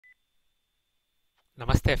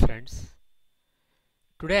Namaste friends.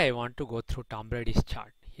 Today I want to go through Tom Brady's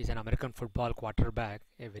chart. He's an American football quarterback,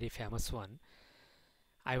 a very famous one.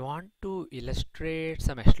 I want to illustrate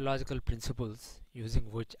some astrological principles using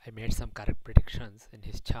which I made some correct predictions in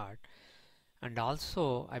his chart, and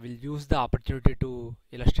also I will use the opportunity to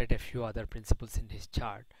illustrate a few other principles in his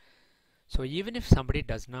chart. So even if somebody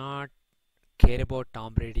does not care about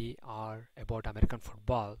Tom Brady or about American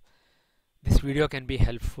football, this video can be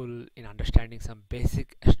helpful in understanding some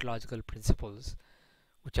basic astrological principles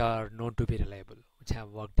which are known to be reliable, which have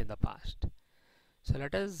worked in the past. So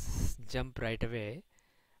let us jump right away.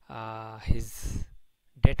 His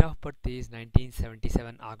date of birth is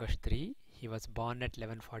 1977 August 3. He was born at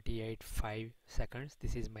 11:48 5 seconds.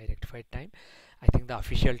 This is my rectified time. I think the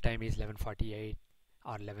official time is 11:48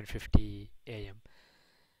 or 11:50 a.m.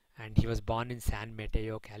 And he was born in San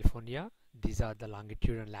Mateo, California. These are the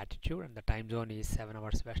longitude and latitude, and the time zone is 7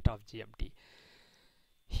 hours west of GMT.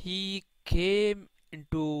 He came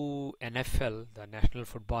into NFL, the National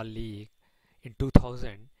Football League, in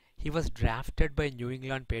 2000. He was drafted by New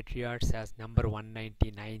England Patriots as number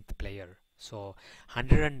 199th player. So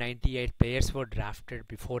 198 players were drafted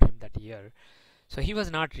before him that year. So he was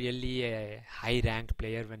not really a high ranked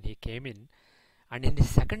player when he came in. And in his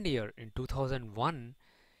second year, in 2001,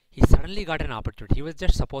 he suddenly got an opportunity. He was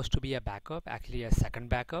just supposed to be a backup, actually a second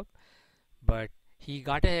backup, but he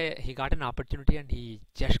got an opportunity and he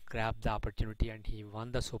just grabbed the opportunity and he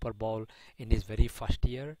won the Super Bowl in his very first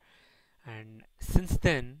year. And since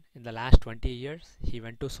then, in the last 20 years, he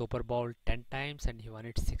went to Super Bowl 10 times and he won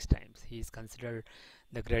it 6 times. He is considered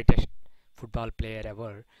the greatest football player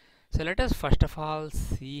ever. So let us first of all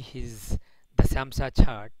see his Dasamsa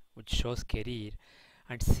chart, which shows career,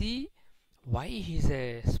 and see why he's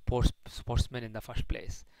a sportsman in the first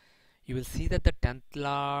place. You will see that the 10th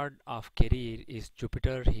lord of career is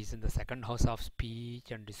Jupiter. He's in the second house of speech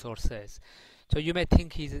and resources. So you may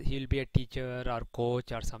think he'll be a teacher or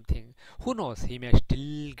coach or something. Who knows? He may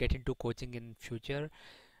still get into coaching in future.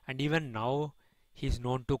 And even now, he's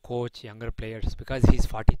known to coach younger players because he's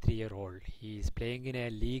 43-year-old. He's playing in a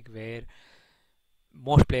league where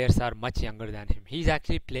most players are much younger than him. He's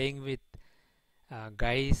actually playing with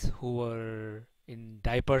guys who were in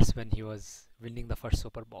diapers when he was winning the first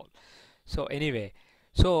Super Bowl. So anyway,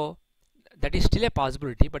 so that is still a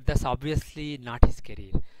possibility, but that's obviously not his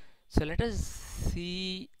career. So let us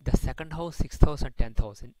see the second house, sixth house, and 10th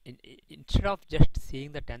house. Instead of just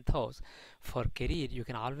seeing the 10th house for career, you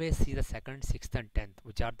can always see the second, sixth, and 10th,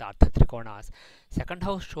 which are the Artha Trikonas. Second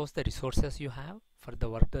house shows the resources you have for the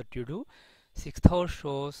work that you do. Sixth house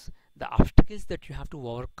shows the obstacles that you have to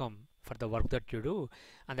overcome for the work that you do,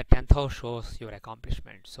 and the 10th house shows your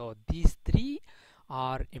accomplishment. So these three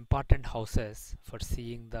are important houses for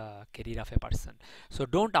seeing the career of a person. So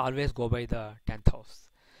don't always go by the 10th house.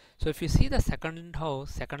 So if you see the second house,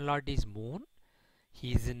 second lord is Moon.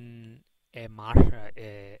 He's in a Mars.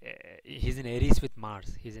 He's in Aries with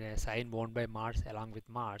Mars. He's in a sign owned by Mars along with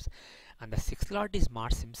Mars, and the sixth lord is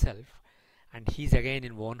Mars himself, and he's again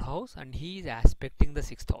in one house and he is aspecting the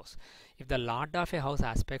sixth house. If the lord of a house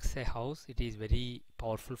aspects a house, it is very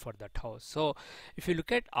powerful for that house. So if you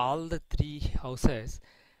look at all the three houses,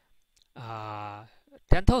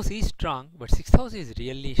 10th house is strong, but sixth house is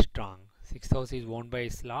really strong. Sixth house is owned by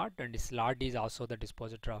his lord, and his lord is also the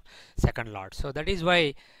dispositor of second lord. So that is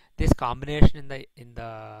why this combination in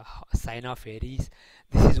the sign of Aries,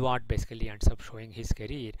 this is what basically ends up showing his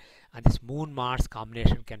career. And this Moon Mars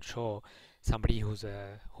combination can show somebody who's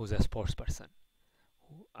a sports person.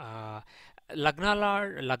 Uh,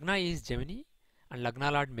 Lagna is Gemini, and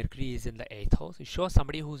Lagna Lord Mercury is in the 8th house. It shows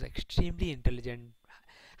somebody who's extremely intelligent,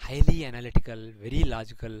 highly analytical, very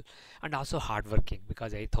logical, and also hardworking,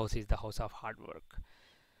 because 8th house is the house of hard work.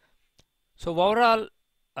 So overall,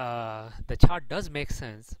 the chart does make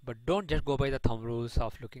sense, but don't just go by the thumb rules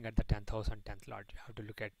of looking at the 10th house and 10th lord. You have to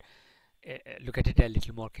look at it a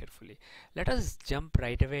little more carefully. Let us jump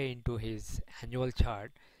right away into his annual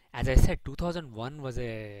chart. As I said, 2001 was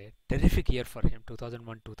a terrific year for him.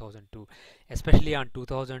 2001, 2002, especially on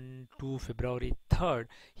 2002 February 3rd,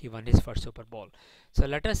 he won his first Super Bowl. So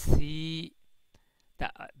let us see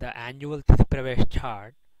the annual Tithi Pravesh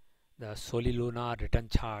chart, the Soli Luna return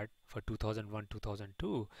chart for 2001,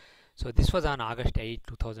 2002. So this was on August 8,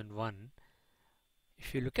 2001.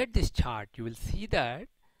 If you look at this chart, you will see that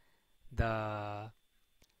the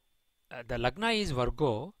Lagna is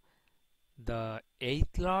Virgo. The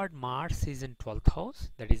 8th lord Mars is in 12th house,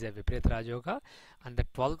 that is a Viparit Rajoga, and the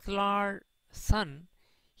 12th lord Sun,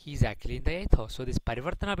 he is actually in the 8th house. So this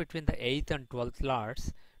parivartana between the 8th and 12th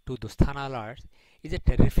lords to Dusthana lords is a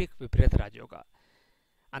terrific Viparit Rajoga.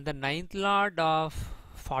 And the ninth lord of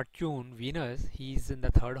fortune, Venus, he's in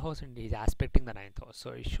the third house and he's aspecting the ninth house.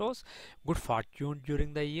 So it shows good fortune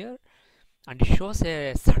during the year, and it shows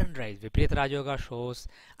a sudden rise. Viparita Rajoga shows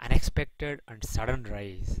unexpected and sudden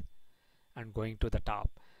rise and going to the top.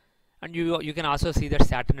 And you can also see that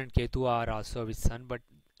Saturn and Ketu are also with Sun, but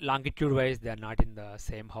longitude wise they are not in the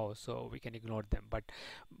same house, so we can ignore them. But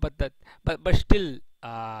that but still,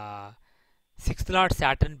 sixth lord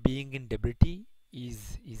Saturn being in debility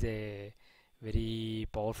is a very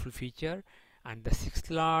powerful feature, and the sixth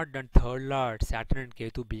lord and third lord Saturn and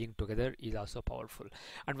Ketu being together is also powerful.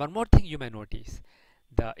 And one more thing you may notice,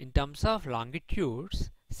 the in terms of longitudes,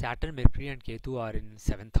 Saturn, Mercury and Ketu are in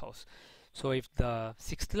seventh house. So if the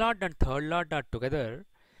sixth lord and third lord are together,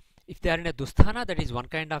 if they are in a Dusthana, that is one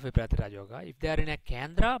kind of Viparita Rajoga. If they are in a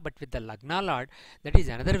Kendra but with the Lagna Lord, that is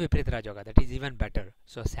another Viparita Rajoga. That is even better.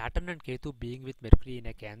 So Saturn and Ketu being with Mercury in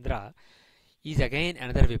a Kendra is again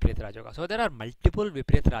another Viparita Rajoga. So there are multiple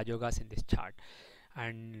Viparita Rajogas in this chart.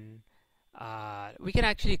 And we can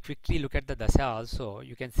actually quickly look at the Dasa also.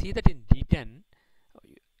 You can see that in D10,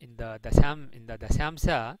 in the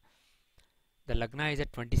Dasamsa, the Lagna is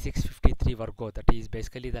at 2653 Virgo. That is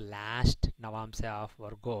basically the last Navamsa of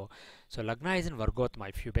Virgo. So Lagna is in Virgotma.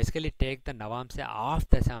 If you basically take the Navamsa of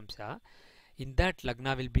Dasamsa, in that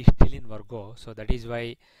Lagna will be still in Virgo. So that is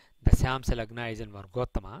why Dasamsa Lagna is in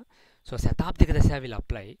Virgotama. So Satabdika Dasa will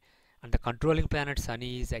apply. And the controlling planet Sun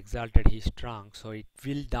is exalted. He is strong. So it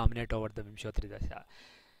will dominate over the Vimshotri Dasa.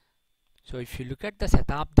 So if you look at the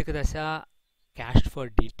Satabdika Dasa cast for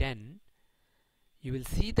D10, you will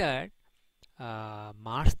see that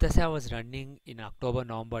Mars Dasha was running in October,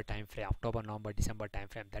 November time frame, October, November, December time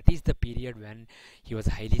frame. That is the period when he was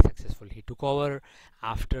highly successful. He took over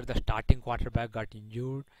after the starting quarterback got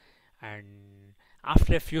injured, and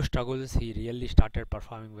after a few struggles, he really started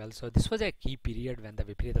performing well. So this was a key period when the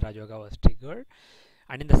Viparita Rajoga was triggered.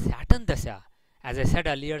 And in the Saturn Dasha, as I said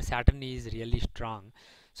earlier, Saturn is really strong.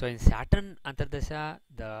 So in Saturn Antardasha,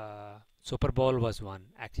 the Super Bowl was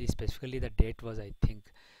won. Actually, specifically the date was, I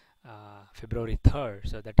think, February 3rd.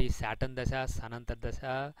 So that is Saturn Dasha, Sun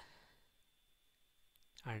Antardasha,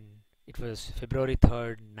 and it was February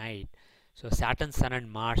 3rd night. So Saturn, Sun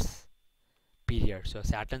and Mars period. So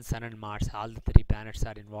Saturn, Sun and Mars, all the three planets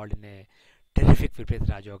are involved in a terrific Viparita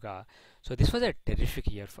Rajoga. So this was a terrific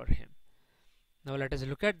year for him. Now let us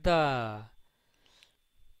look at the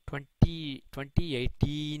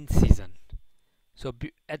 2018 season. So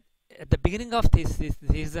at the beginning of this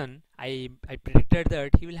season, I predicted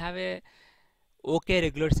that he will have a okay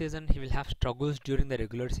regular season. He will have struggles during the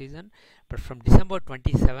regular season, but from December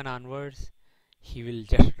 27 onwards, he will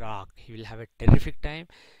just rock. He will have a terrific time,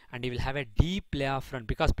 and he will have a deep playoff run,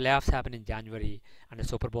 because playoffs happen in January and the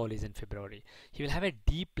Super Bowl is in February. He will have a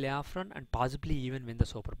deep playoff run and possibly even win the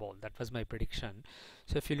Super Bowl. That was my prediction.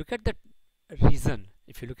 So if you look at the reason,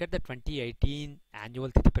 if you look at the 2018 annual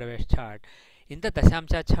Tithi Pravesh chart, in the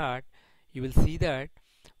Dasamcha chart, you will see that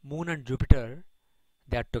Moon and Jupiter,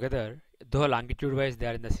 they are together. Though longitude wise they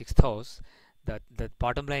are in the 6th house, the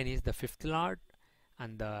bottom line is the 5th lord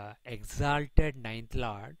and the exalted 9th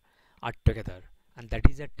lord are together, and that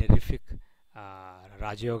is a terrific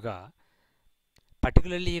Rajayoga.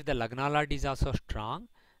 Particularly if the Lagna lord is also strong,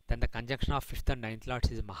 then the conjunction of 5th and 9th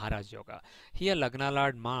lords is Maharaj Yoga. Here Lagna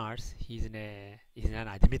lord Mars, he is in an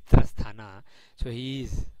Adhimitra Sthana, so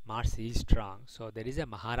Mars is strong. So there is a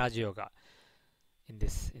Maharaj Yoga in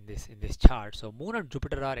this chart. So Moon and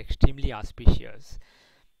Jupiter are extremely auspicious,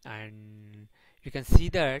 and you can see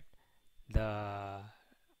that the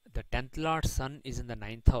 10th lord Sun is in the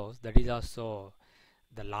 9th house. That is also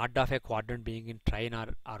the lord of a quadrant being in trine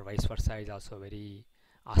or vice versa is also very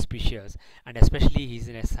auspicious, and especially he is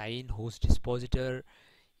in a sign whose dispositor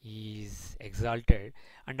is exalted,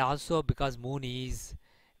 and also because Moon is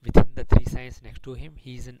within the three signs next to him,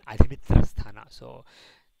 he is in Adhimitra Sthana. So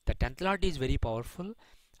the 10th lord is very powerful,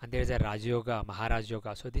 and there is a Raj Yoga, Maharaj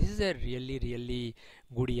Yoga. So this is a really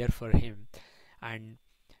good year for him. And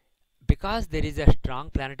because there is a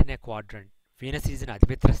strong planet in a quadrant, Venus is in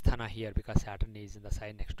Adhimitra Sthana here because Saturn is in the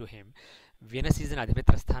sign next to him. Venus is in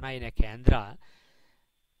Adhimitra Sthana in a Kendra.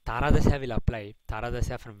 Taradasha will apply,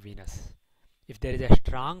 Taradasha from Venus. If there is a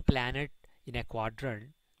strong planet in a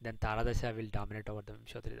quadrant, then Taradasha will dominate over the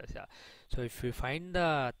Vimshotri Dasha. So if you find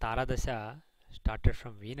the Taradasha started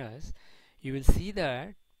from Venus, you will see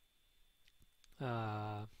that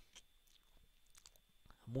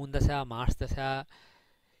Moon Dasha, Mars Dasha,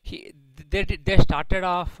 they started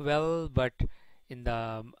off well, but in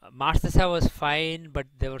the Mars Dasha was fine, but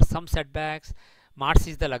there were some setbacks. Mars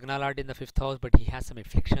is the Lagna Lord in the 5th house, but he has some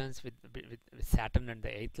afflictions with Saturn and the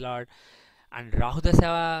 8th Lord. And Rahu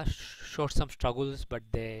Dasya showed some struggles, but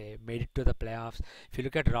they made it to the playoffs. If you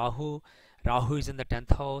look at Rahu, Rahu is in the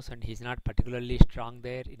 10th house and he's not particularly strong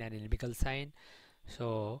there in an inimical sign.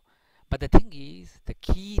 So, but the thing is, the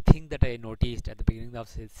key thing that I noticed at the beginning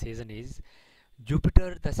of the season is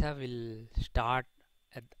Jupiter Dasha will start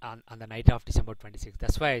on the night of December 26th.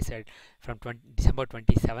 That's why I said from December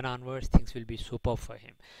 27 onwards, things will be super for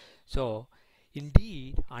him. So,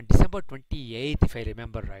 indeed, on December 28th, if I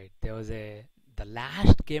remember right, there was the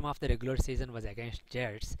last game of the regular season was against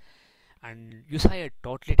Jets, and you saw a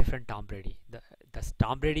totally different Tom Brady. The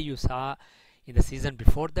Tom Brady you saw in the season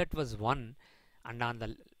before that was one, and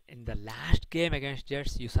in the last game against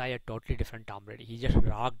Jets, you saw a totally different Tom Brady. He just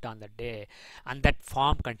rocked on that day, and that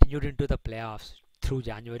form continued into the playoffs through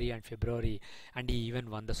January and February, and he even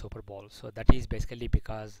won the Super Bowl. So that is basically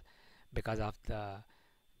because of the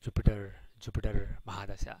Jupiter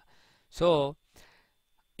Mahadasha. So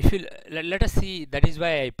if you let us see, that is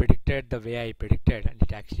why I predicted the way I predicted, and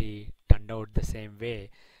it actually turned out the same way.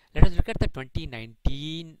 Let us look at the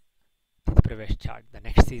 2019 Pravesh chart, the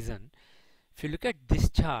next season. If you look at this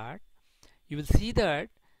chart, you will see that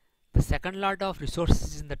the second lord of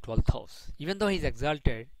resources is in the 12th house. Even though he's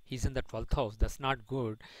exalted, he's in the 12th house. That's not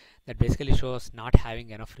good. That basically shows not having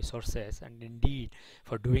enough resources. And indeed,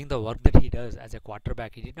 for doing the work that he does as a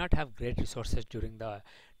quarterback, he did not have great resources during the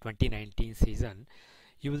 2019 season.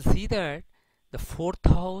 You will see that the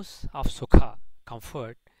 4th house of Sukha,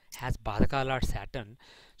 comfort, has Badaka Lord Saturn.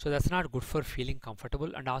 So that's not good for feeling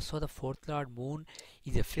comfortable. And also the 4th Lord Moon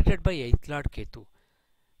is afflicted by 8th Lord Ketu.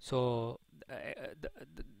 So uh, th-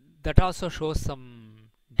 th- that also shows some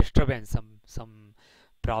disturbance, some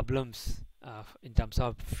problems in terms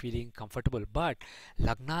of feeling comfortable. But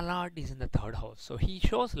Lagna Lord is in the 3rd house, so he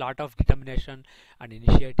shows a lot of determination and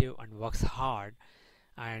initiative and works hard.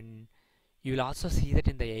 And you will also see that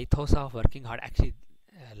in the 8th house of working hard. Actually,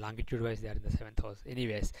 longitude wise, they are in the 7th house.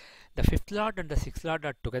 Anyways, the 5th Lord and the 6th Lord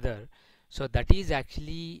are together, so that is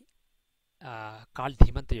actually called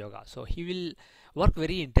Dhimanta Yoga. So he will work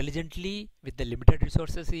very intelligently with the limited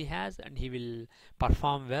resources he has, and he will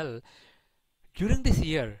perform well during this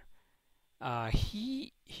year. As an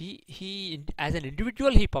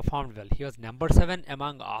individual, he performed well. He was number 7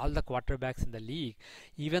 among all the quarterbacks in the league,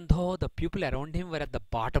 even though the people around him were at the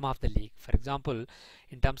bottom of the league. For example,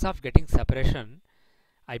 in terms of getting separation,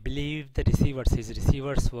 I believe his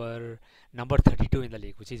receivers were number 32 in the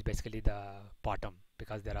league, which is basically the bottom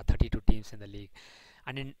because there are 32 teams in the league.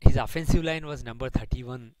 And in his offensive line was number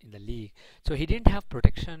 31 in the league. So he didn't have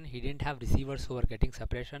protection, he didn't have receivers who were getting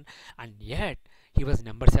separation, and yet he was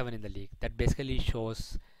number 7 in the league. That basically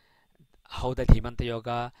shows how the Dhimanta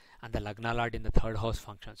Yoga and the Lagna Lord in the 3rd house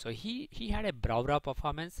function. So he had a bravura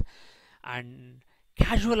performance, and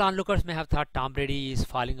casual onlookers may have thought Tom Brady is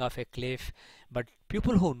falling off a cliff, but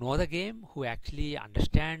people who know the game, who actually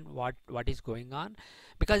understand what is going on,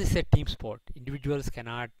 because it's a team sport, individuals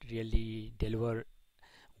cannot really deliver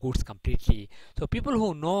goods completely. So people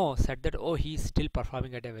who know said that, oh, he's still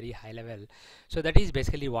performing at a very high level. So that is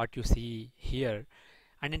basically what you see here.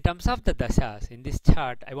 And in terms of the dashas in this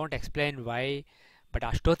chart, I won't explain why, but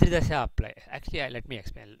Ashtotri dasha apply. Actually, let me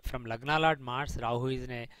explain. From Lagna Lord Mars, Rahu is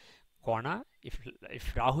in a Kona.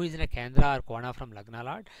 If Rahu is in a Kendra or Kona from Lagna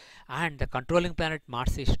Lord, and the controlling planet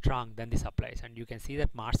Mars is strong, then this applies. And you can see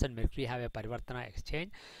that Mars and Mercury have a Parivartana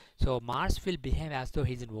exchange. So Mars will behave as though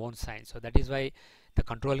he's in own sign. So that is why the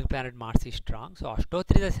controlling planet Mars is strong. So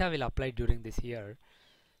Ashtotri dasha will apply during this year.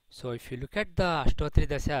 So if you look at the Ashtotri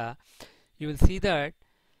dasha, you will see that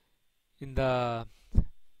in the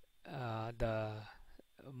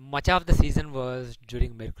much of the season was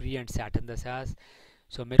during Mercury and Saturn dashas.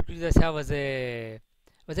 So Mercury dasha was a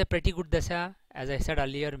pretty good dasha. As I said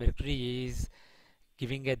earlier, Mercury is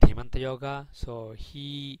giving a Dhimanta Yoga, so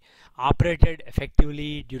he operated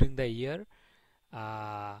effectively during the year.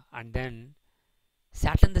 And then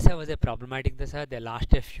Saturn dasha was a problematic dasha. They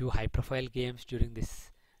lost a few high-profile games during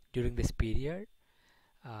this period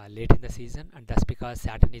late in the season, and that's because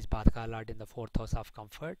Saturn is Badhaka Lord in the 4th house of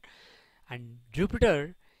comfort. And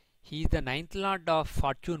Jupiter, he is the 9th Lord of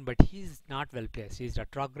fortune, but he is not well placed. He is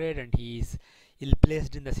retrograde and he is ill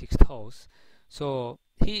placed in the 6th house. So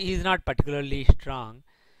he is not particularly strong.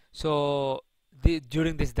 So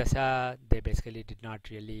during this dasha, they basically did not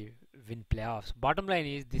really win playoffs. Bottom line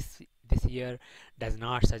is this year does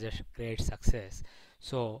not suggest great success.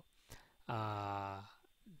 So uh,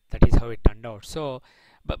 that is how it turned out. So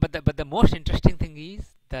but the most interesting thing is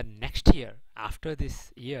the next year after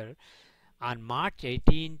this year, on March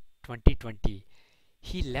 18, 2020,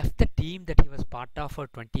 he left the team that he was part of for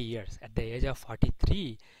 20 years at the age of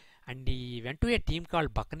 43, and he went to a team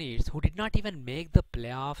called Buccaneers who did not even make the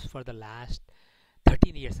playoffs for the last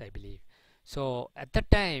 13 years, I believe. So at that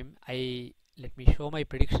time, I let me show my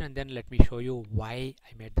prediction and then let me show you why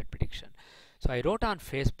I made that prediction. So I wrote on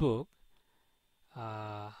Facebook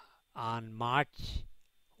uh, on March,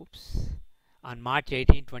 oops, on March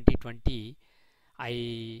 18, 2020.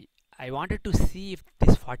 I I wanted to see if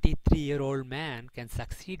this 43-year-old man can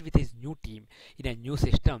succeed with his new team in a new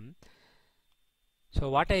system. So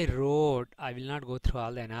what I wrote, I will not go through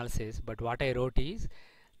all the analysis, but what I wrote is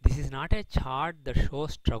this is not a chart that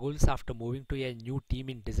shows struggles after moving to a new team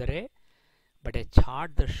in disarray, but a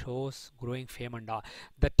chart that shows growing fame and awe.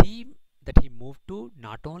 The team that he moved to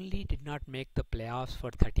not only did not make the playoffs for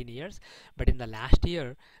 13 years, but in the last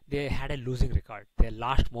year they had a losing record. They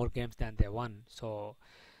lost more games than they won. So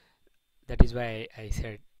that is why I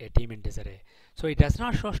said a team in disarray. So it does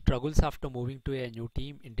not show struggles after moving to a new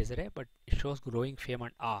team in disarray, but it shows growing fame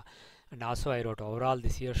and awe. And also I wrote overall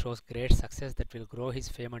this year shows great success that will grow his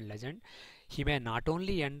fame and legend. He may not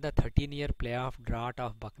only end the 13-year playoff drought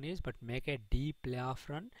of Buccaneers, but make a deep playoff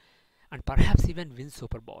run and perhaps even win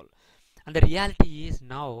Super Bowl. And the reality is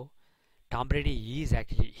now Tom Brady is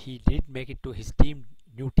actually he did make it to his team.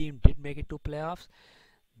 New team did make it to playoffs.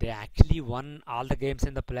 They actually won all the games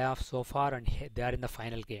in the playoffs so far, and they are in the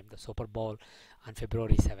final game, the Super Bowl, on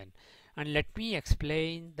February 7. And let me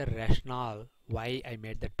explain the rationale why I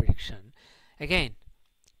made that prediction. Again,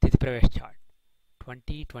 Tithi Pravesh chart,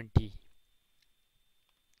 2020.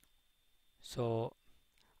 So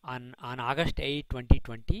on August 8,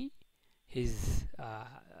 2020, his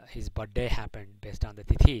birthday happened based on the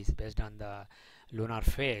tithis, based on the lunar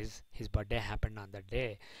phase. His birthday happened on that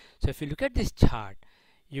day. So if you look at this chart,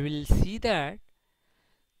 you will see that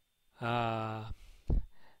uh,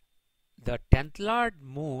 the 10th lord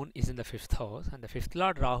moon is in the 5th house and the 5th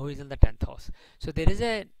lord Rahu is in the 10th house. So there is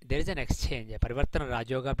an exchange, a parivartana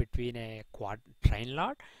rajoga between a trine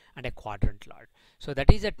lord and a quadrant lord. So that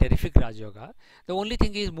is a terrific rajoga. The only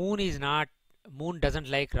thing is moon doesn't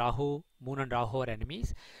like Rahu. Moon and Rahu are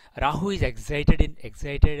enemies. Rahu is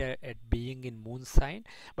excited at being in moon sign,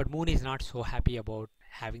 but moon is not so happy about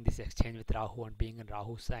having this exchange with Rahu and being in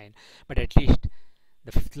Rahu sign. But at least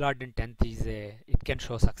the 5th lord in 10th it can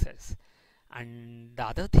show success. And the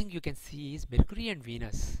other thing you can see is Mercury and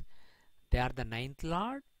Venus. They are the 9th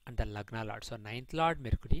lord and the Lagna lord. So 9th lord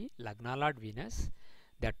Mercury, Lagna lord Venus,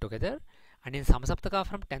 they are together. And in Samasaptaka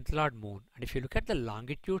from 10th lord moon. And if you look at the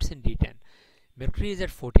longitudes in D10, Mercury is at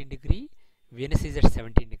 14 degree, Venus is at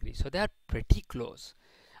 17 degrees. So they are pretty close.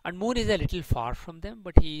 And moon is a little far from them,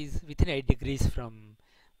 but he is within 8 degrees from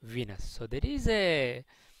Venus. So there is a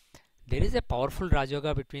powerful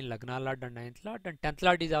Rajoga between Lagna Lord and 9th Lord, and 10th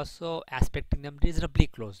Lord is also aspecting them reasonably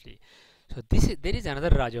closely. So there is another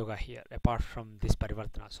Rajoga here apart from this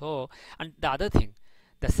Parivartana. So, and the other thing,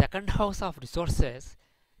 the second house of resources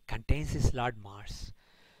contains his Lord Mars.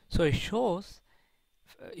 So it shows,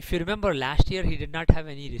 if you remember last year he did not have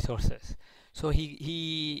any resources. So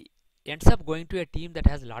he ends up going to a team that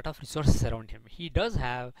has a lot of resources around him. He does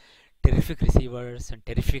have terrific receivers and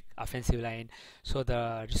terrific offensive line. So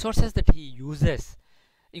the resources that he uses,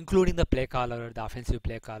 including the play caller, the offensive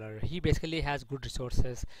play caller, he basically has good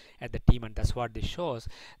resources at the team, and that's what this shows.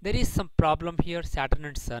 There is some problem here. Saturn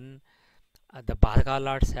and Sun, the Bhadaka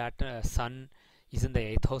Lord Sun is in the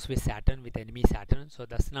 8th house with Saturn, with enemy Saturn, so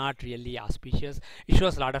that's not really auspicious. It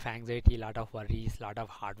shows a lot of anxiety, a lot of worries, a lot of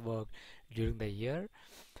hard work during the year.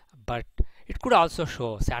 But it could also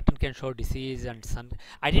show, Saturn can show disease, and Sun,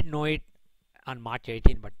 I didn't know it on March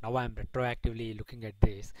 18, but now I'm retroactively looking at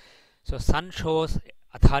this. So Sun shows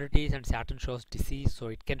authorities and Saturn shows disease, so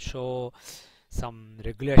it can show some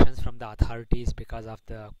regulations from the authorities because of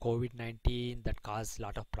the COVID-19 that caused a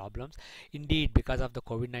lot of problems. Indeed, because of the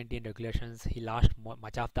COVID-19 regulations, he lost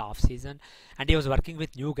much of the off season, and he was working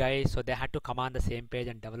with new guys, so they had to come on the same page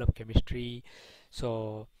and develop chemistry.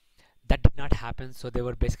 So that did not happen. So they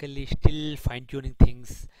were basically still fine-tuning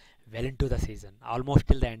things well into the season, almost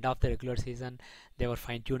till the end of the regular season. They were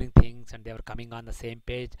fine-tuning things and they were coming on the same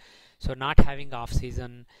page. So not having off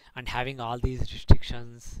season and having all these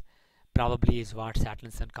restrictions probably is what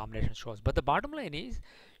Saturn Sun combination shows. But the bottom line is,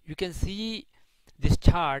 you can see this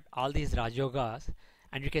chart, all these Rajogas,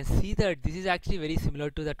 and you can see that this is actually very similar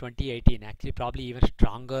to the 2018, actually probably even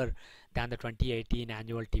stronger than the 2018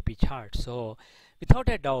 annual TP chart. So without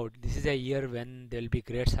a doubt, this is a year when there will be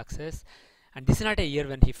great success, and this is not a year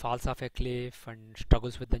when he falls off a cliff and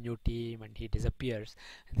struggles with the new team and he disappears.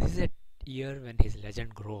 This is a year when his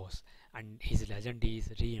legend grows and his legend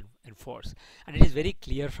is reinforced, and it is very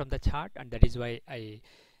clear from the chart, and that is why I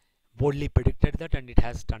boldly predicted that, and it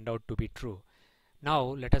has turned out to be true. Now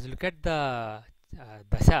let us look at the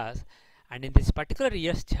dasas, and in this particular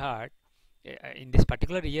year's chart, in this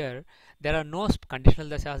particular year, there are no conditional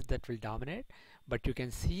dasas that will dominate, but you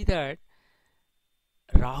can see that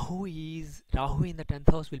Rahu in the 10th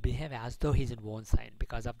house will behave as though he's in own sign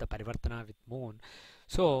because of the parivartana with moon.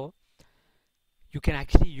 So you can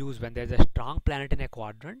actually use, when there's a strong planet in a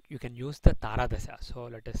quadrant, you can use the Tara Dasa. So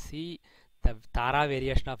let us see the Tara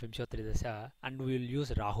variation of Vimshottari Dasa, and we will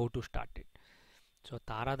use Rahu to start it. So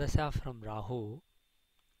Tara Dasa from Rahu.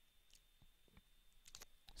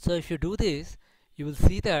 So if you do this, you will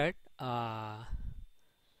see that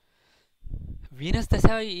Venus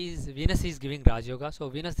is giving Raj Yoga. So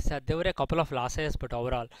Venus Dasa, there were a couple of losses, but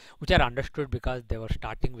overall, which are understood because they were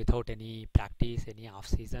starting without any practice, any off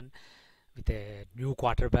season, with a new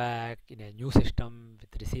quarterback in a new system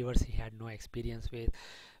with receivers he had no experience with,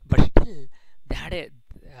 but still they had a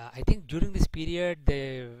I think during this period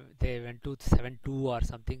they went to 7-2 or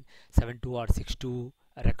something, 7-2 or 6-2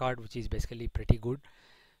 record, which is basically pretty good.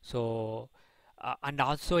 So and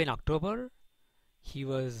also in October he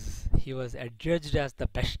was adjudged as the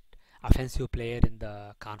best offensive player in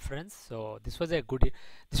the conference. So this was a good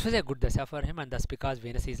dasa for him, and that's because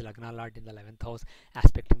Venus is Lagna Lord in the 11th house,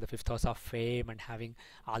 aspecting the 5th house of fame and having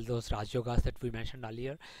all those Rajyogas that we mentioned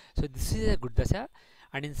earlier. So this is a good dasa.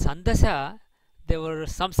 And in Sun dasa, there were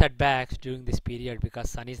some setbacks during this period because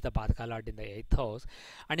Sun is the Badka Lord in the 8th house.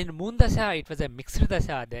 And in Moon dasa, it was a mixed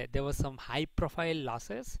dasa. There was some high profile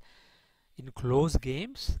losses in close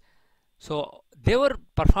games. So they were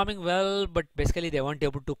performing well, but basically they weren't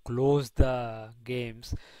able to close the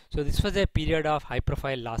games. So this was a period of high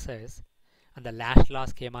profile losses, and the last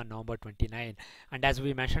loss came on November 29. And as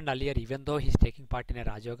we mentioned earlier, even though he's taking part in a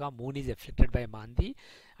Rajoga, Moon is afflicted by Mandi,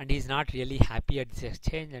 and he's not really happy at this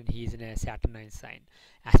exchange, and he's in a Saturnine sign,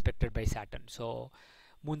 aspected by Saturn. So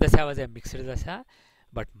Moon Dasa was a mixed Dasa,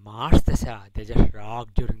 but Mars Dasa, they just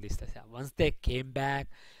rocked during this Dasa. Once they came back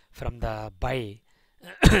from the bye,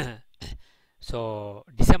 so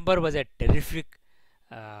December was a terrific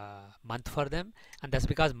month for them, and that's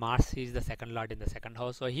because Mars is the second lord in the second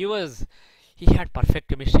house. So he had perfect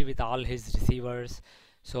chemistry with all his receivers.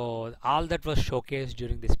 So all that was showcased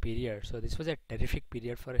during this period. So this was a terrific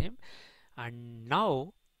period for him. And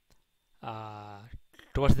now uh,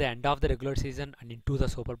 towards the end of the regular season and into the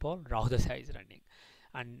Super Bowl, Rahu Dasa is running.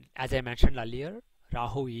 And as I mentioned earlier,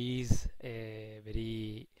 Rahu is a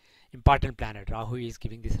very important planet. Rahu is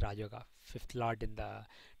giving this Rajoga, fifth lord in the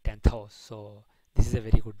 10th house. So this is a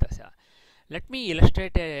very good dasa. Let me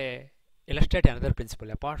illustrate another principle.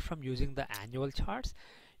 Apart from using the annual charts,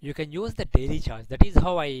 you can use the daily charts. That is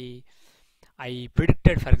how I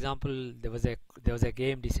predicted. For example, there was a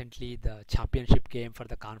game recently, the championship game for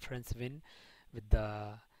the conference win with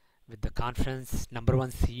the conference number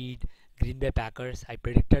one seed Green Bay Packers. I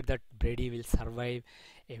predicted that Brady will survive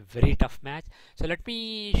a very tough match. So let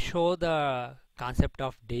me show the concept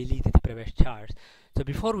of daily Tithi Pravesh charts. So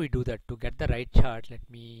before we do that, to get the right chart, let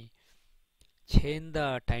me change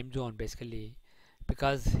the time zone basically,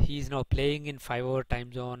 because he is now playing in 5-hour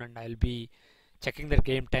time zone, and I'll be checking the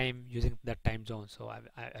game time using that time zone. So I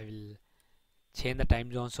will change the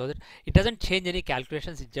time zone so that it doesn't change any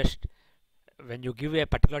calculations. It just, when you give a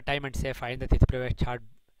particular time and say find the Tithi Pravesh chart,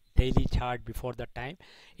 daily chart before the time,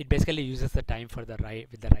 it basically uses the time for the right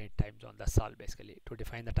with the right time zone. That's all basically, to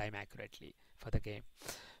define the time accurately for the game.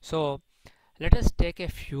 So let us take a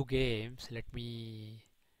few games. Let me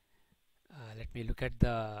look at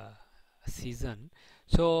the season.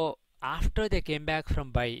 So after they came back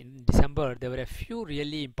from bye in December, there were a few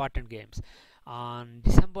really important games. On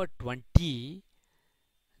December 20,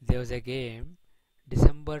 there was a game.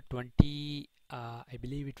 December 20, I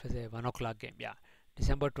believe it was a 1 o'clock game. Yeah,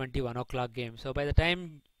 December 20, 1 o'clock game. So by the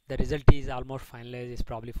time the result is almost finalized, it's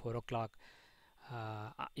probably 4 o'clock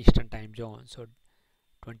Eastern time zone. So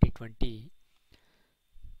 2020,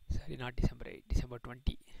 sorry, not December 8, December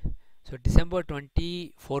 20. So December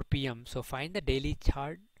 20, 4 p.m. So find the daily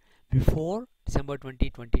chart before December 20,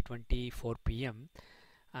 2020, 4 p.m.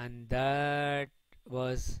 And that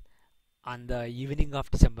was on the evening of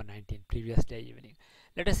December 19, previous day evening.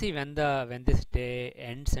 Let us see when this day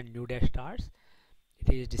ends and new day starts.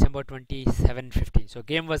 It is December 27:15. So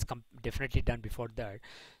game was definitely done before that.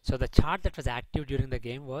 So the chart that was active during the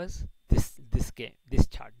game was this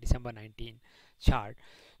chart, December 19 chart.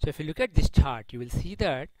 So if you look at this chart, you will see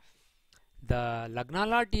that the Lagna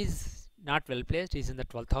Lord is not well placed. He's in the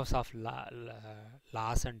 12th house of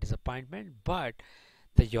loss and disappointment, but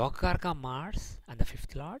the Yogakarka Mars and the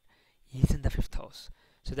 5th Lord is in the 5th house.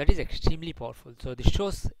 So that is extremely powerful. So this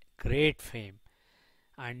shows great fame.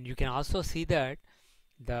 And you can also see that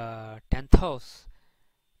the 10th house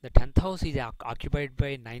the 10th house is occupied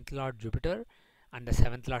by ninth lord Jupiter and the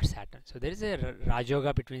 7th lord Saturn. So there is a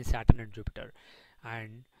Rajoga between Saturn and Jupiter,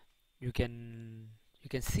 and you can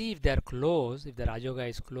see if they are close, if the Rajoga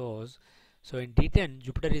is close. So in D10,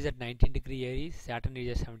 Jupiter is at 19 degree Aries, Saturn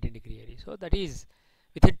is at 17 degree Aries. So that is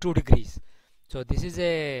within 2 degrees. So this is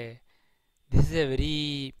a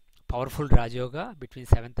very powerful Rajoga between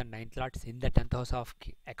 7th and 9th lords in the 10th house of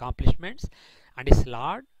accomplishments, and his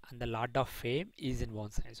lord and the lord of fame is in one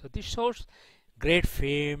side. So this shows great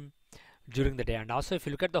fame during the day. And also if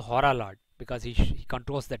you look at the Hora lord, because he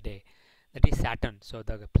controls the day, that is Saturn, so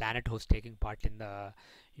the planet who's taking part in the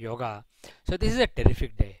yoga. So this is a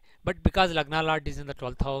terrific day. But because Lagna lord is in the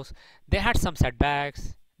 12th house, they had some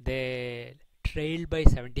setbacks. They trailed by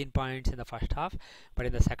 17 points in the first half, but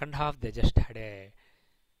in the second half they just had a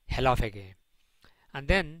hell of a game. And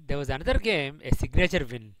then there was another game, a signature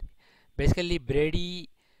win. Basically Brady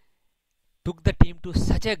took the team to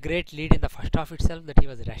such a great lead in the first half itself that he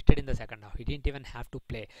was rested in the second half. He didn't even have to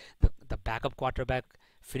play. The backup quarterback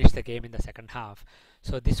finished the game in the second half.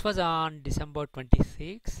 So this was on December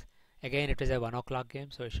 26. Again, it was a 1 o'clock game,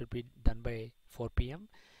 so it should be done by 4 p.m.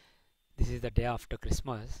 This is the day after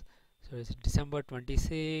Christmas. So it's December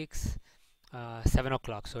 26, 7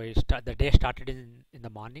 o'clock. So the day started in the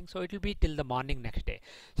morning. So it will be till the morning next day.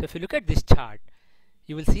 So if you look at this chart,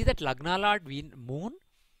 you will see that Lagna Lord Moon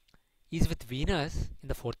is with Venus in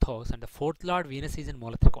the 4th house, and the 4th lord Venus is in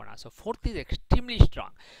Mula Trikona. So 4th is extremely strong.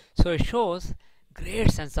 So it shows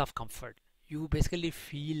great sense of comfort. You basically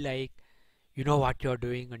feel like you know what you're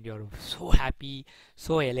doing and you're so happy,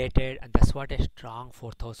 so elated, and that's what a strong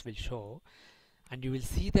 4th house will show. And you will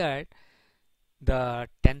see that the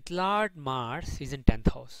 10th lord Mars is in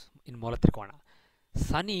 10th house in Mula Trikona.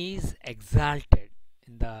 Sun is exalted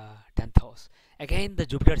in the 10th house. Again the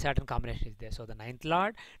Jupiter Saturn combination is there. So the 9th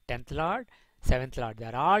lord, 10th lord, 7th lord, they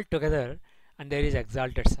are all together, and there is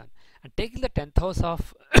exalted Sun. And taking the 10th house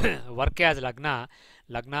of work as Lagna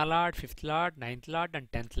lord, 5th lord, 9th lord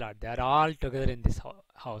and 10th lord, they are all together in this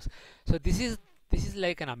house. So this is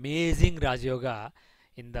like an amazing Raj Yoga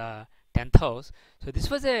in the 10th house. So this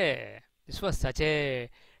was such a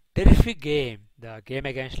terrific game, the game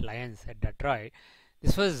against Lions at Detroit.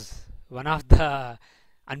 This was one of the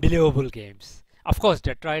unbelievable games. Of course,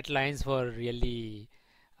 Detroit Lions were really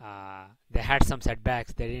they had some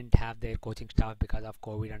setbacks. They didn't have their coaching staff because of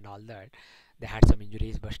COVID and all that. They had some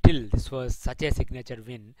injuries, but still, this was such a signature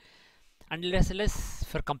win. And let's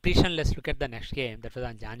for completion, let's look at the next game. That was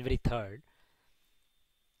on January 3rd.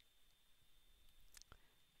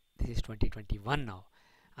 This is 2021 now,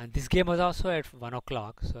 and this game was also at 1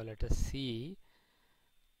 o'clock. So let us see.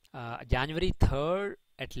 January 3rd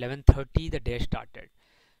at 11:30, the day started.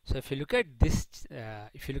 So if you look at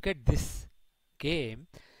this game,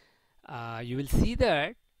 you will see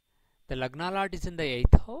that the Lagna Lord is in the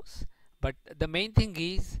 8th house, but the main thing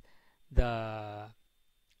is the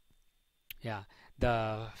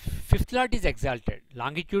 5th Lord is exalted.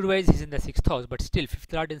 Longitude wise is in the 6th house, but still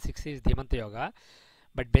 5th Lord in 6th is Dhimanta Yoga.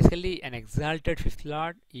 But basically an exalted 5th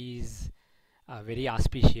Lord is very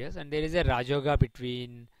auspicious, and there is a Rajoga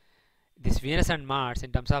between this Venus and Mars.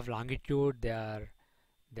 In terms of longitude, they are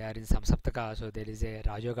in Samsaptaka, so there is a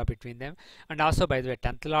Rajoga between them. And also, by the way,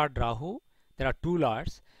 10th Lord Rahu, there are two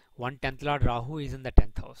lords. One 10th Lord Rahu is in the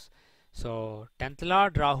 10th house. So 10th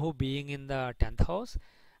Lord Rahu being in the 10th house,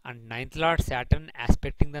 and 9th Lord Saturn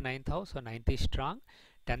aspecting the 9th house. So 9th is strong,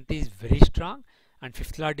 10th is very strong, and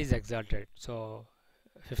 5th Lord is exalted. So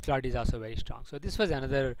 5th Lord is also very strong. So this was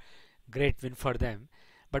another great win for them.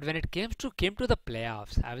 But when it came to the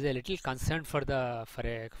playoffs, I was a little concerned for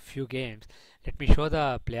a few games. Let me show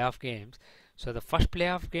the playoff games. So the first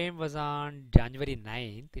playoff game was on January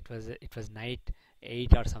 9th. It was night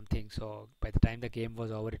 8 or something. So by the time the game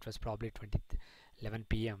was over, it was probably 11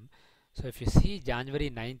 p.m. So if you see January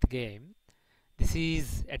 9th game, this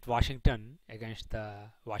is at Washington against the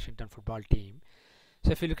Washington football team.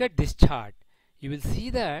 So if you look at this chart, you will see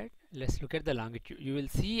that, let's look at the longitude. You will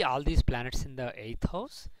see all these planets in the 8th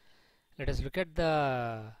house. Let us look at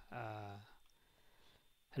the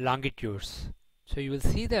longitudes. So you will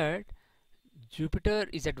see that Jupiter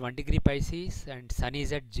is at 1 degree Pisces and Sun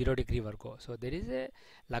is at 0 degree Virgo. So there is a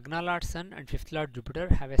Lagna Lord Sun and 5th Lord Jupiter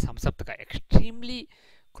have a Samsaptaka, extremely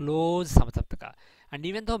close Samsaptaka. And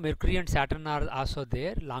even though Mercury and Saturn are also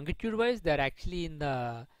there, longitude wise they are actually in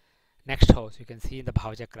the next house. You can see in the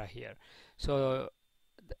Bhavachakra here. So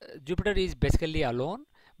Jupiter is basically alone,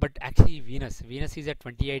 but actually Venus is at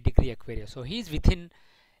 28 degree Aquarius. So he is within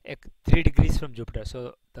 3 degrees from Jupiter.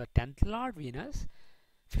 So the 10th Lord Venus,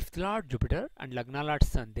 fifth lord Jupiter and Lagna lord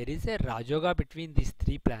Sun. There is a Rajoga between these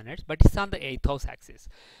three planets, but it's on the eighth house axis.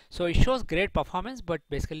 So it shows great performance, but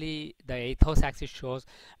basically the eighth house axis shows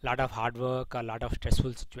a lot of hard work, a lot of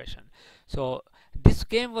stressful situation. So this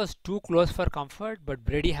game was too close for comfort, but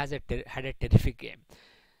Brady had a terrific game.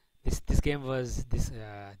 This game was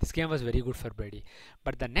very good for Brady.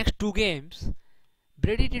 But the next two games,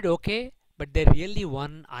 Brady did okay, but they really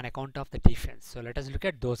won on account of the defense. So let us look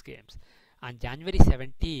at those games. On January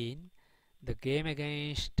 17, the game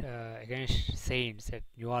against Saints at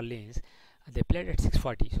New Orleans, they played at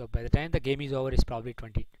 6:40. So by the time the game is over, it's probably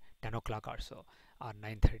 10 o'clock or so, or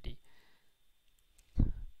 9:30.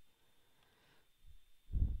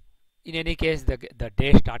 In any case, the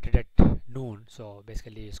day started at noon, so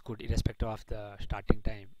basically it's good, irrespective of the starting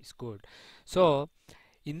time. It's good. So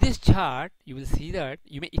in this chart, you will see that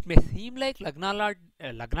it may seem like Lagna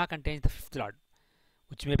contains the fifth lord,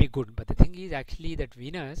 which may be good, but the thing is actually that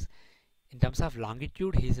Venus, in terms of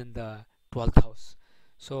longitude, he is in the 12th house.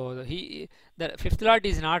 So the fifth lord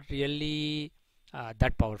is not really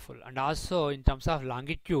that powerful. And also in terms of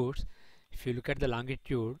longitudes, if you look at the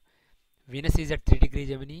longitude, Venus is at 3 degree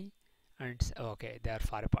Gemini, and okay, they are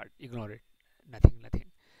far apart. Ignore it.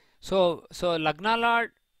 Nothing. So Lagna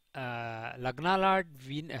Lord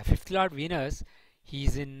fifth Lord Venus, he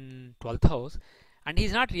is in 12th house, and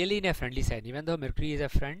he's not really in a friendly side. Even though Mercury is a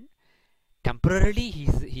friend, temporarily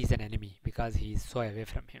he's an enemy because he's so away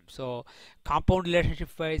from him. So compound relationship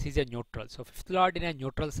wise, he's a neutral. So fifth Lord in a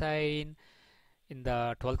neutral sign in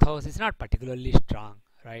the 12th house is not particularly strong,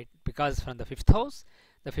 right? Because from the fifth house,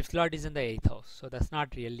 the fifth Lord is in the 8th house, so that's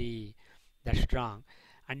not really that strong.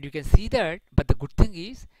 And you can see that, but the good thing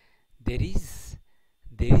is there is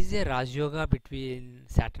a Raj Yoga between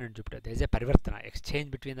Saturn and Jupiter. There is a Parivartana,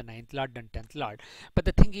 exchange between the 9th Lord and 10th Lord. But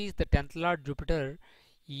the thing is, the 10th Lord Jupiter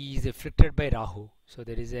is afflicted by Rahu. So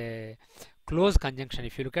there is a close conjunction.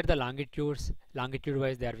 If you look at the longitudes, longitude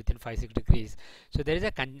wise, they are within 5-6 degrees. So there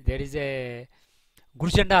is a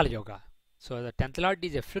Gurchandal Yoga. So the 10th Lord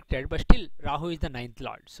is afflicted, but still Rahu is the 9th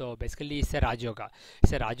Lord. So basically it's a Raj Yoga.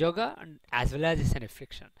 It's a Raj Yoga, and as well as it's an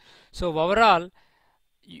affliction. So overall,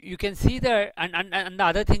 you can see that, and the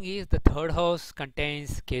other thing is the third house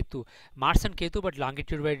contains Ketu, Mars and Ketu, but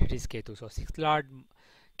longitude wise it is Ketu. So sixth Lord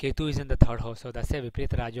Ketu is in the third house, so that's a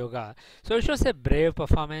Viparita Raj Yoga. So it shows a brave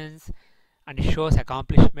performance and it shows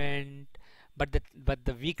accomplishment, but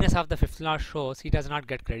the weakness of the fifth Lord shows he does not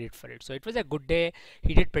get credit for it. So it was a good day.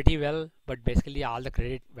 He did pretty well, but basically all the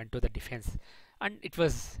credit went to the defense, and it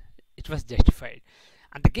was justified.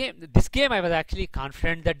 And this game, I was actually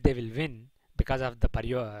confident that they will win because of the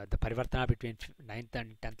parivartana between 9th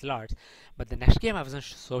and 10th lords. But the next game I wasn't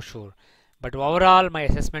so sure. But overall, my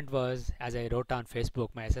assessment was, as I wrote on Facebook,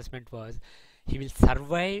 my assessment was he will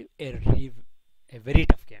survive a very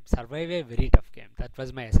tough game. Survive a very tough game. That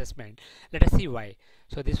was my assessment. Let us see why.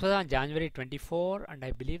 So this was on January 24, and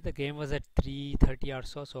I believe the game was at 3:30 or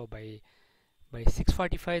so. So by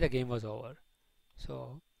 6:45 the game was over.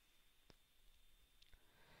 So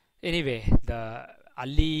anyway, the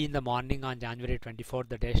early in the morning on January 24th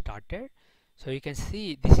the day started. So you can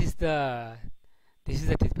see this is the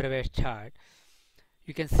Tipravesh chart.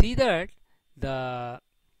 You can see that the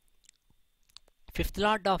fifth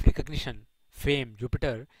lord of recognition, fame,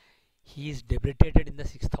 Jupiter, he is debilitated in the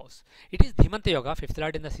sixth house. It is Dhimanta Yoga. Fifth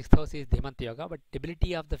lord in the sixth house is Dhimanta Yoga, but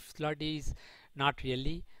debility of the fifth lord is not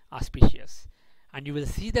really auspicious. And you will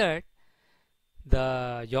see that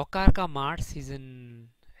the Yokarka Mars is in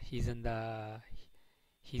the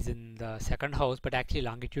second house, but actually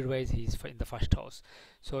longitude wise he's in the first house.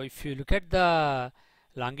 So if you look at the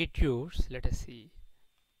longitudes, let us see.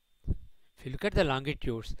 If you look at the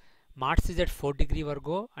longitudes, Mars is at 4 degree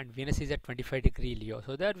Virgo and Venus is at 25 degree Leo.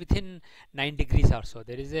 So they are within 9 degrees or so.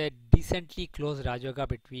 There is a decently close Rajoga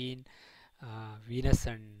between Venus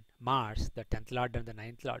and Mars, the 10th Lord and the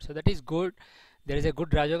 9th Lord. So that is good. There is a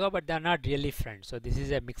good Rajoga, but they are not really friends. So this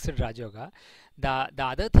is a mixed Rajoga. The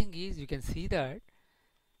other thing is, you can see that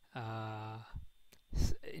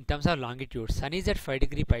in terms of longitude, Sun is at 5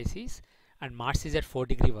 degree Pisces and Mars is at 4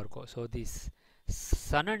 degree Virgo. So this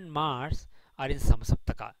Sun and Mars are in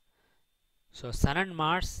Samasaptaka. So Sun and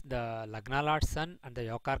Mars, the Lagna Lord Sun and the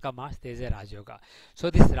Yokarka Mars, there is a Raj Yoga. So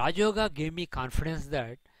this Raj Yoga gave me confidence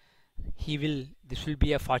that this will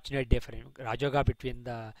be a fortunate day for him. Raj Yoga between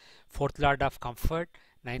the 4th Lord of Comfort,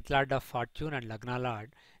 9th Lord of Fortune and Lagna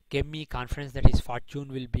Lord gave me confidence that his fortune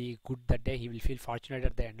will be good that day. He will feel fortunate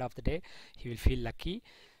at the end of the day. He will feel lucky.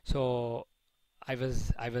 So I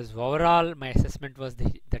was overall, my assessment was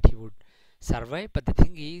that he would survive. But the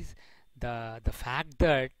thing is, the fact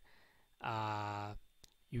that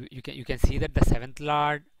you can see that the seventh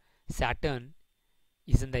lord Saturn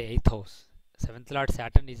is in the eighth house. Seventh lord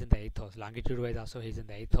Saturn is in the eighth house. Longitude wise also he's in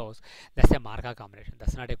the eighth house. That's a Marka combination.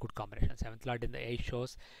 That's not a good combination. Seventh lord in the eighth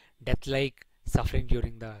shows death like suffering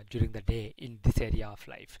during the day in this area of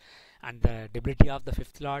life. And the debility of the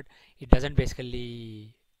fifth lord, it doesn't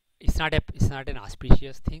basically, it's not an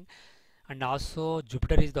auspicious thing. And also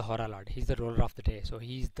Jupiter is the horror lord. He's the ruler of the day. So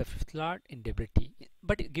he's the fifth lord in debility,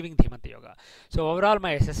 but giving Dhimanta Yoga. So overall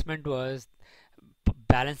my assessment was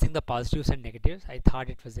balancing the positives and negatives. I thought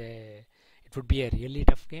it would be a really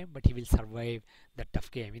tough game, but he will survive the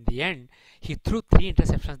tough game. In the end, he threw three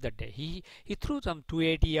interceptions that day. He threw some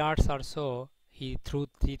 280 yards or so. He threw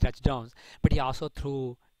three touchdowns, but he also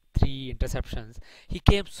threw three interceptions. He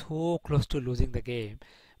came so close to losing the game,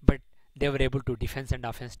 but they were able to defense and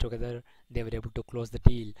offense together. They were able to close the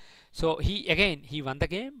deal. So he won the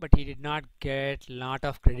game, but he did not get a lot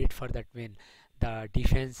of credit for that win. The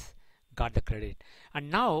defense got the credit.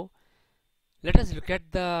 And now let us look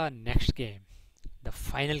at the next game, the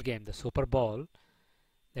final game, the Super Bowl,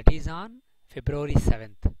 that is on February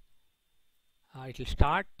 7th. It will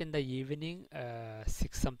start in the evening,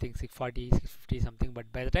 6 something, 6:40, 6:50 something,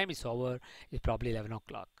 but by the time it's over, it's probably 11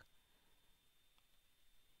 o'clock.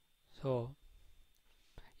 So,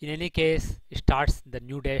 in any case, the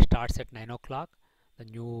new day starts at 9 o'clock, the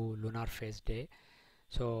new lunar phase day.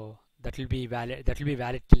 So, that will be valid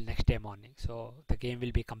till next day morning. So, the game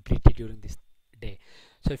will be completed during this day.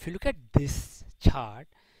 So if you look at this chart,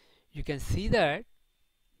 you can see that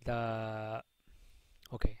the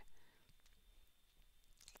okay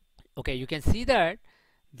you can see that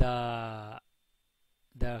the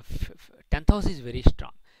 10th house is very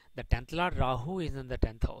strong. The 10th lord Rahu is in the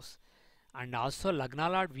 10th house, and also Lagna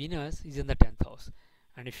lord Venus is in the 10th house.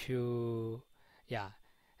 And if you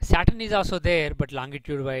Saturn is also there, but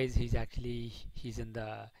longitude wise he's in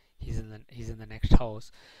the next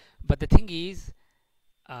house. But the thing is,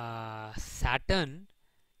 Saturn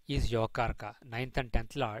is Yokarka, 9th and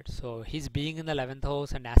 10th lord. So his being in the 11th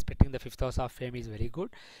house and aspecting the 5th house of fame is very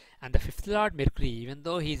good. And the 5th lord Mercury, even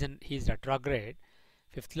though he's retrograde,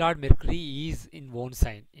 5th lord Mercury is in own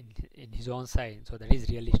sign, in his own sign. So that is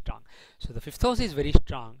really strong. So the 5th house is very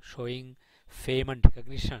strong, showing fame and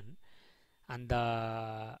recognition. And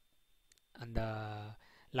the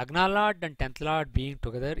Lagna lord and 10th lord being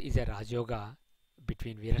together is a Raj Yoga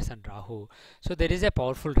between Venus and Rahu. So there is a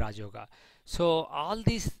powerful Raj Yoga. So all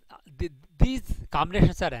these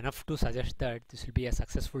combinations are enough to suggest that this will be a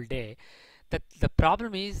successful day. The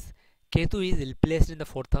problem is Ketu is ill placed in the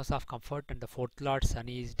 4th house of comfort, and the 4th lord Sun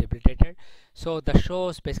is debilitated. So the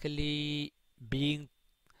shows basically being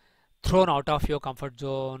thrown out of your comfort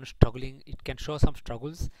zone, struggling. It can show some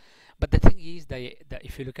struggles. But the thing is,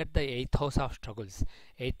 if you look at the 8th house of struggles,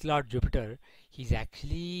 8th lord Jupiter, he's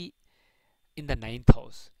actually in the 9th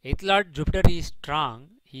house. 8th lord Jupiter is strong.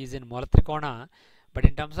 He is in Mula Trikona, but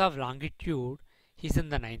in terms of longitude, he's in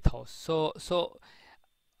the 9th house.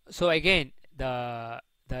 So again, the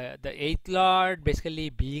 8th lord basically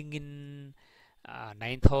being in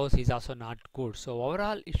 9th house is also not good. So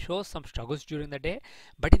overall, it shows some struggles during the day.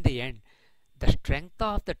 But in the end, the strength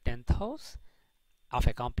of the 10th house of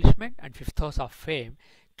accomplishment and 5th house of fame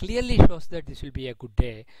clearly shows that this will be a good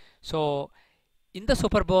day. So in the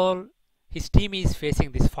Super Bowl, his team is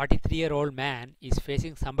facing, this 43-year-old man is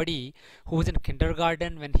facing somebody who was in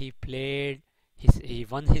kindergarten when he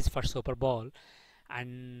won his first Super Bowl.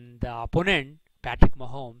 And the opponent, Patrick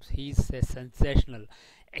Mahomes, he's a sensational,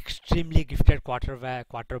 extremely gifted quarterback.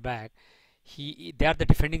 They are the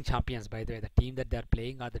defending champions, by the way. The team that they are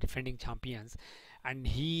playing are the defending champions, and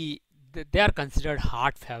they are considered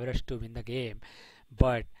hard favorites to win the game.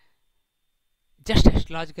 But just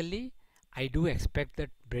astrologically, I do expect that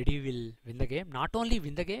Brady will win the game. Not only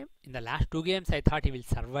win the game, in the last two games I thought he will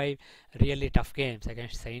survive really tough games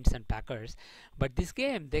against Saints and Packers. But this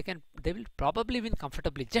game they will probably win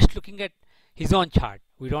comfortably. Just looking at his own chart.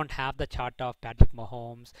 We don't have the chart of Patrick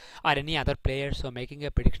Mahomes or any other player, so making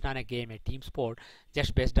a prediction on a game, a team sport,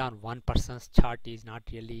 just based on one person's chart is not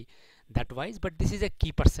really that wise. But this is a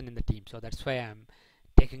key person in the team, so that's why I'm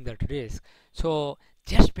taking that risk. So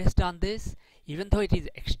just based on this, even though it is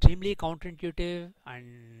extremely counterintuitive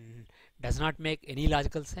and does not make any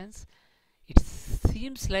logical sense, it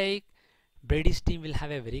seems like Brady's team will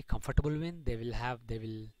have a very comfortable win. They will have a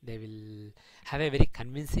very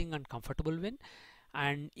convincing and comfortable win.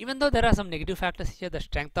 And even though there are some negative factors here, the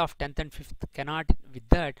strength of 10th and 5th cannot, with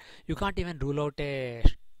that, you can't even rule out a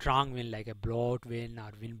strong win like a blowout win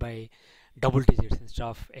or win by double digits instead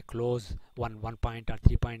of a close 1 point or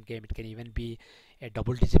 3 point game. It can even be a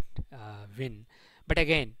double digit win. But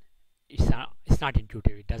again, it's it's not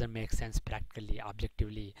intuitive, it doesn't make sense practically,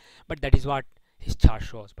 objectively, but that is what his chart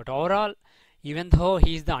shows. But overall, even though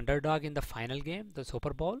he is the underdog in the final game, the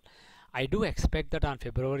Super Bowl, I do expect that on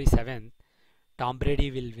February 7th, Tom Brady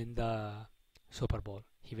will win the Super Bowl.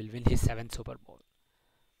 He will win his 7th Super Bowl.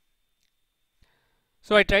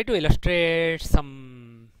 So I try to illustrate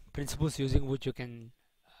some principles using which you can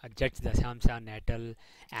judge the Samsung natal,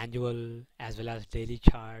 annual as well as daily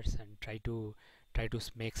charts, and try to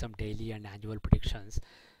make some daily and annual predictions.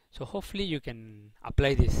 So hopefully you can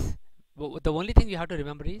apply this. The only thing you have to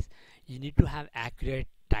remember is you need to have accurate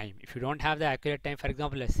time. If you don't have the accurate time, for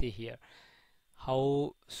example, let's see here,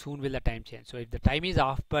 how soon will the time change? So if the time is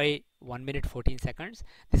off by 1 minute 14 seconds,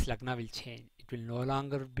 this Lagna will change. It will no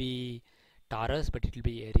longer be Taurus, but it will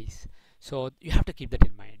be Aries. So you have to keep that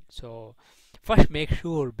in mind. So first make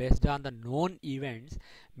sure, based on the known events,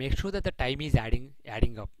 make sure that the time is adding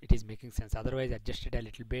up. It is making sense. Otherwise, adjust it a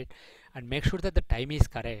little bit and make sure that the time is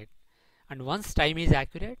correct. And once time is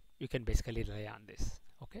accurate, you can basically rely on this.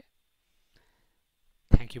 Okay.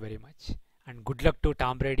 Thank you very much. And good luck to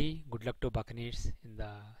Tom Brady. Good luck to Buccaneers in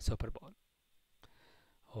the Super Bowl.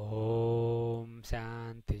 Om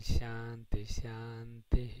Shanti Shanti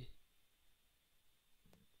Shanti.